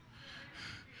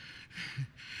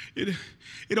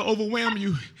 It'll overwhelm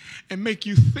you and make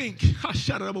you think.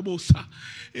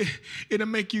 It'll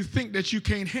make you think that you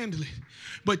can't handle it,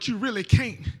 but you really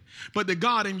can't. But the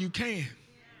God in you can.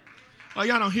 Oh,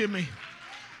 y'all don't hear me.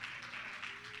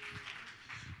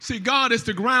 See, God is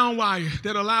the ground wire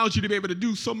that allows you to be able to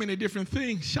do so many different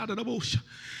things.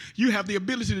 You have the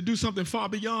ability to do something far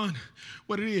beyond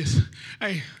what it is.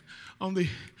 Hey, on the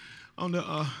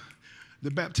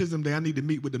baptism day, I need to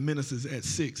meet with the ministers at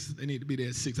 6. They need to be there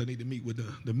at 6. I need to meet with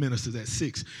the ministers at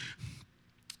 6.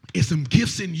 It's some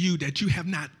gifts in you that you have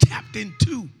not tapped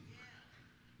into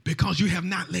because you have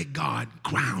not let God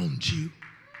ground you.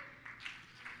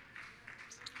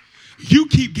 You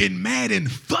keep getting mad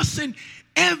and fussing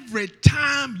every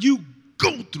time you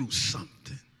go through something.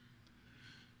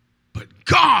 But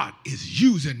God is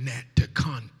using that to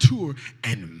contour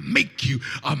and make you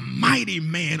a mighty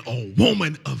man or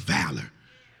woman of valor.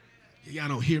 Y'all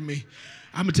don't hear me?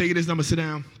 I'm going to tell you this, and I'm going to sit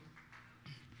down.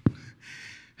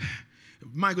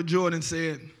 Michael Jordan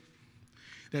said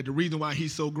that the reason why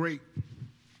he's so great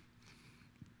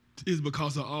is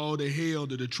because of all the hell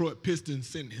the Detroit Pistons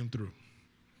sent him through.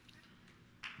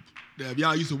 Now, if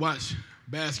y'all used to watch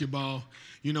basketball,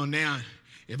 you know now,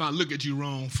 if I look at you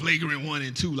wrong, flagrant 1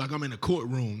 and 2, like I'm in a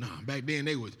courtroom. Nah, back then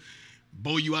they would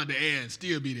bow you out the air and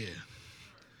still be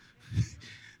there.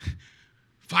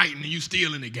 Fighting and you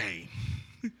still in the game.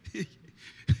 You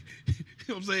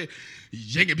know what I'm saying? You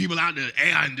yanking people out the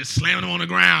air and just slamming them on the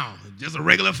ground. Just a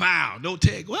regular foul. No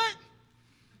tag. What?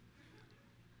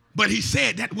 But he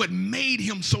said that what made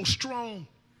him so strong.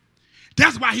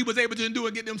 That's why he was able to endure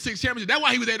and get them 6 championships. That's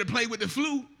why he was able to play with the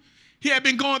flu. He had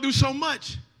been going through so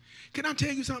much. Can I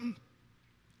tell you something?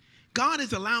 God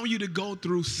is allowing you to go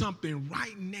through something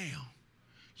right now.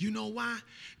 You know why?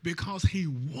 Because he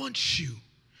wants you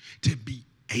to be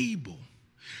able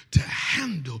to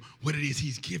handle what it is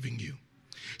he's giving you.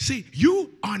 See,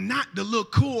 you are not the little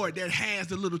cord that has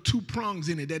the little 2 prongs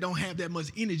in it that don't have that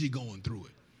much energy going through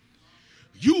it.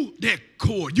 You that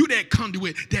cord, you that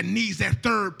conduit that needs that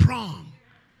 3rd prong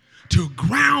to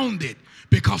ground it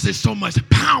because there's so much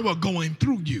power going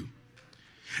through you.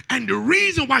 And the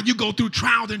reason why you go through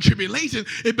trials and tribulations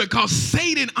is because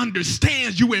Satan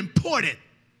understands you important.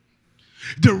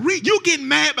 You get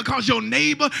mad because your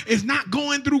neighbor is not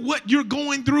going through what you're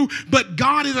going through, but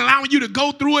God is allowing you to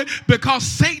go through it because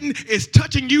Satan is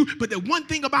touching you. But the one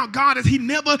thing about God is he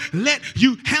never let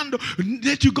you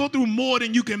go through more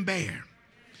than you can bear.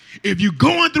 If you're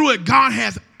going through it, God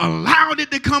has allowed it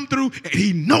to come through, and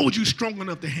he knows you're strong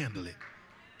enough to handle it.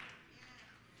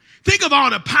 Think of all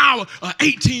the power an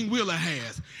 18-wheeler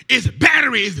has. Its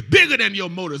battery is bigger than your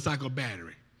motorcycle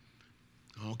battery.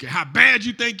 I don't care how bad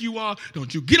you think you are,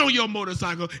 don't you get on your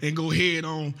motorcycle and go head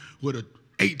on with an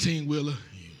 18-wheeler.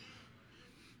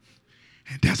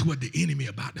 And that's what the enemy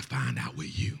about to find out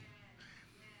with you.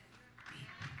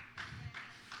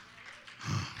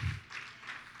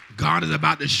 God is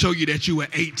about to show you that you an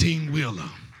 18-wheeler.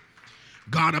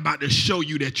 God about to show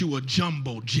you that you a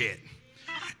jumbo jet.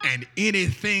 And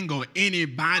anything or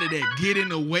anybody that get in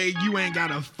the way, you ain't got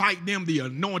to fight them. The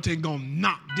anointing going to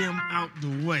knock them out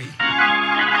the way.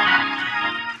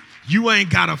 You ain't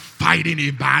got to fight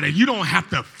anybody. You don't have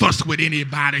to fuss with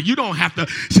anybody. You don't have to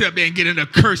sit up there and get in a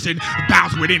cursing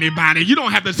bout with anybody. You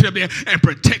don't have to sit up there and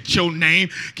protect your name.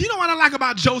 You know what I like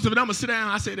about Joseph? And I'm going to sit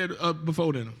down. I said that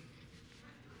before then.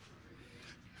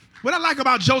 What I like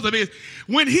about Joseph is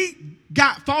when he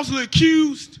got falsely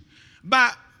accused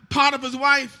by Potiphar's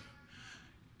wife,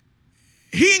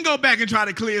 he didn't go back and try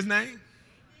to clear his name.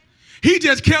 He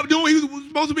just kept doing what he was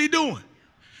supposed to be doing.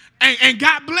 And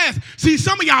got blessed. See,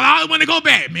 some of y'all always want to go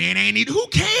back. Man, who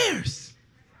cares?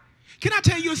 Can I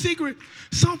tell you a secret?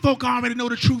 Some folk already know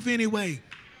the truth anyway.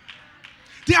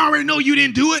 They already know you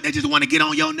didn't do it. They just want to get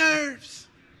on your nerves.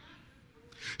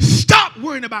 Stop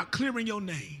worrying about clearing your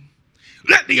name.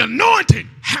 Let the anointing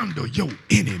handle your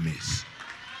enemies.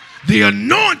 The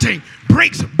anointing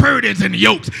breaks burdens and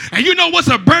yokes. And you know what's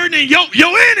a burden and yoke?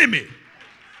 Your enemy.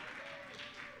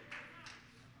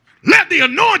 Let the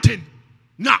anointing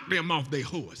knock them off their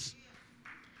horse.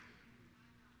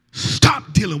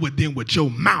 Stop dealing with them with your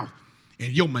mouth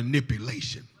and your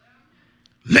manipulation.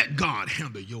 Let God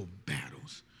handle your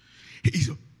battles. He's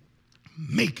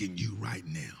making you right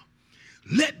now.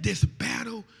 Let this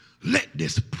battle, let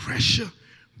this pressure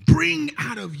bring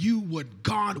out of you what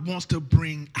God wants to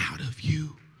bring out of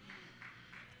you.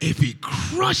 If he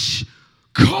crush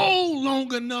coal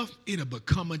long enough, it'll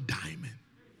become a diamond.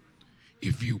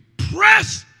 If you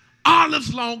press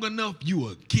olives long enough, you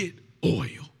will get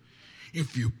oil.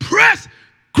 If you press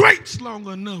grapes long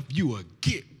enough, you will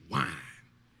get wine.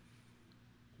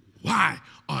 Why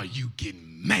are you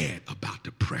getting mad about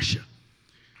the pressure?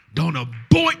 Don't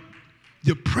abort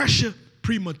the pressure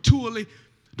prematurely.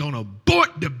 Don't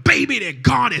abort the baby that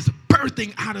God is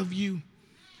birthing out of you.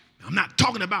 I'm not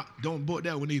talking about, don't abort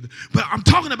that one either, but I'm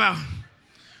talking about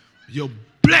your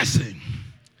blessing,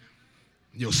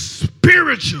 your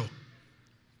spiritual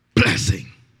blessing.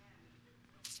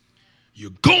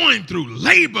 You're going through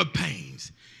labor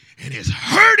pains and it's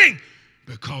hurting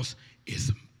because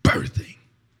it's birthing.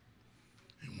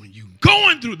 And when you're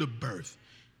going through the birth,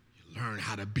 you learn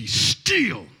how to be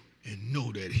still and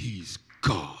know that he's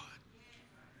God.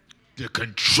 The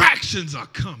contractions are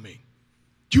coming.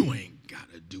 You ain't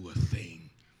got to do a thing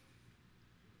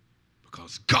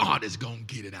because God is going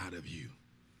to get it out of you.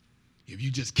 If you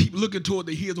just keep looking toward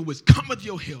the hills of which cometh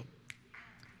your help,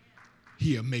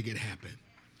 he'll make it happen.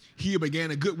 He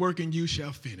began a good work in you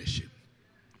shall finish it.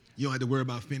 You don't have to worry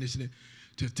about finishing it.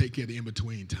 Just take care of the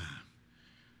in-between time.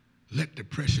 Let the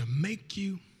pressure make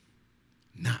you,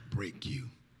 not break you.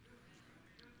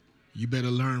 You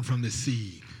better learn from the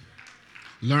seed.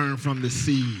 Learn from the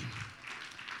seed.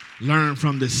 Learn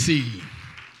from the seed.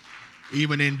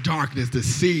 Even in darkness, the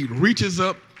seed reaches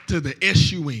up to the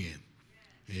S-U-N.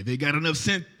 If they got enough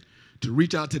sense to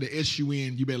reach out to the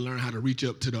S-U-N, you better learn how to reach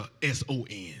up to the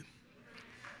S-O-N.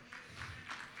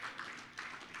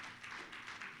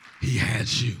 He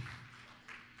has you.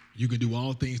 You can do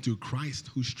all things through Christ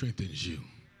who strengthens you.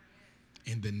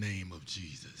 In the name of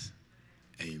Jesus,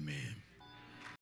 amen.